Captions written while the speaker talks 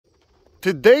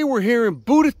Today we're here in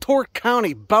Buckwheat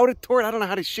County. Buckwheat, I don't know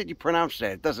how the shit you pronounce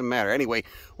that. It doesn't matter. Anyway,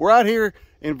 we're out here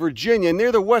in Virginia,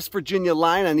 near the West Virginia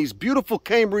line, on these beautiful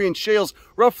Cambrian shales,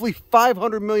 roughly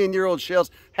 500 million year old shales,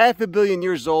 500 million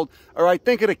years old. All right,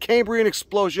 think of the Cambrian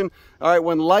explosion. All right,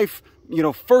 when life,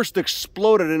 first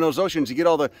exploded in those oceans. You get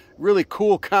all the really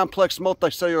cool, complex,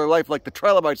 multicellular life like the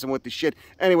trilobites and what the shit.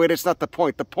 Anyway, that's not the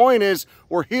point. The point is,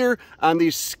 we're here on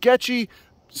these sketchy,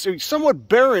 somewhat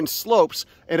barren slopes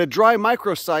at a dry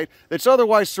microsite that's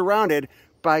otherwise surrounded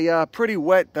by pretty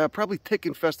wet, probably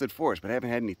tick-infested forest, but I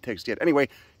haven't had any ticks yet. Anyway,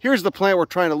 here's the plant we're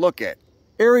trying to look at.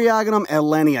 Eriogonum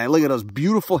allenii. Look at those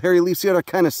beautiful hairy leaves. See how they're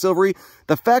kind of silvery?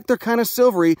 The fact they're kind of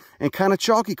silvery and kind of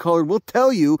chalky colored will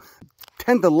tell you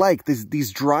tend to like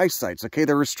these dry sites, okay?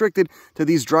 They're restricted to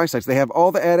these dry sites. They have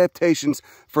all the adaptations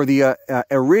for the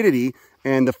aridity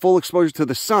and the full exposure to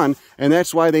the sun, and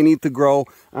that's why they need to grow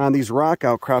on these rock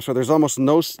outcrops where there's almost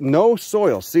no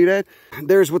soil. See that?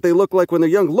 There's what they look like when they're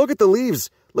young. Look at the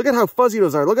leaves. Look at how fuzzy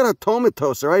those are. Look at how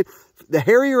tomatose, all right? The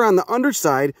hairier on the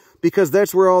underside because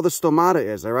that's where all the stomata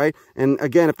is, all right? And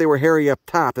again, if they were hairy up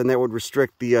top, then that would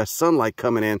restrict the sunlight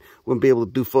coming in. Wouldn't be able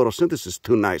to do photosynthesis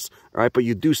too nice, all right? But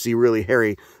you do see really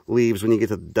hairy leaves when you get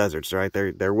to the deserts, all right?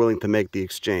 They're willing to make the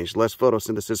exchange. Less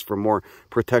photosynthesis for more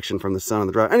protection from the sun and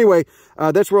the drought. Anyway,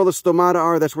 that's where all the stomata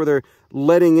are. That's where they're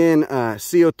letting in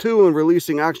CO2 and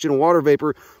releasing oxygen and water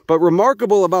vapor. But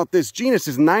remarkable about this genus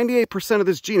is 98% of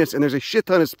this genus, and there's a shit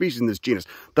ton of species in this genus.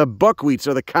 The buckwheats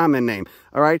are the common name,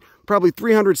 all right? Probably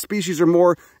 300 species or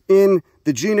more in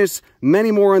the genus,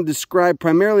 many more undescribed,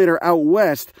 primarily they're out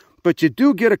west, but you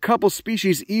do get a couple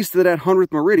species east of that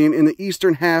 100th meridian in the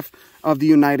eastern half of the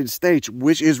United States,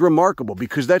 which is remarkable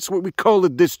because that's what we call a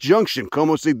disjunction,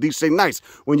 como se dice nice,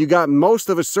 when you got most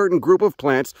of a certain group of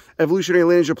plants, evolutionary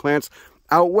lineage of plants,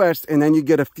 out west, and then you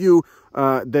get a few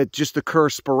that just occur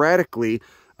sporadically,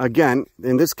 again,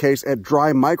 in this case, at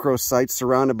dry microsites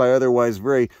surrounded by otherwise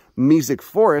very mesic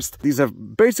forest. These are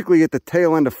basically at the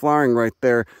tail end of flowering right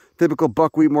there. Typical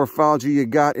buckwheat morphology, you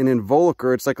got an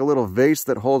involucre. It's like a little vase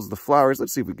that holds the flowers.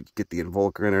 Let's see if we can get the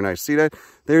involucre in there. Nice. See that?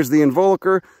 There's the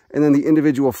involucre, and then the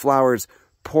individual flowers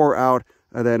pour out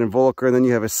that involucre, and then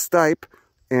you have a stipe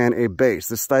and a base.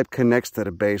 The stipe connects to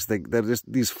the base.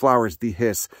 These flowers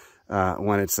dehisce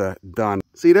when it's done.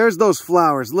 See, there's those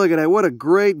flowers. Look at that. What a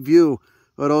great view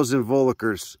of those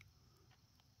involucres.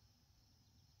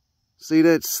 See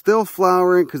that? Still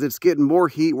flowering because it's getting more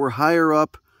heat. We're higher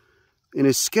up in a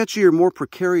sketchier, more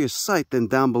precarious site than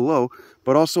down below,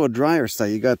 but also a drier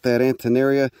site. You got that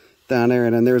Antenaria down there,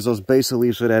 and then there's those basal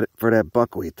leaves for that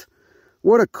buckwheat.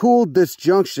 What a cool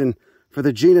disjunction for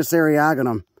the genus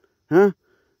Eriogonum, huh?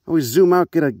 Always zoom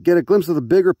out, get a glimpse of the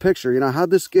bigger picture.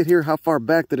 How'd this get here? How far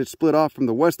back did it split off from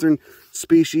the western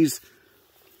species?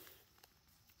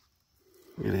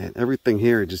 Look at that. Everything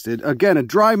here, again, a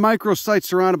dry microsite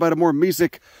surrounded by the more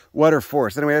mesic, wetter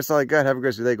forest. Anyway, that's all I got. Have a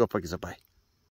great day. Go fuck yourself. Bye.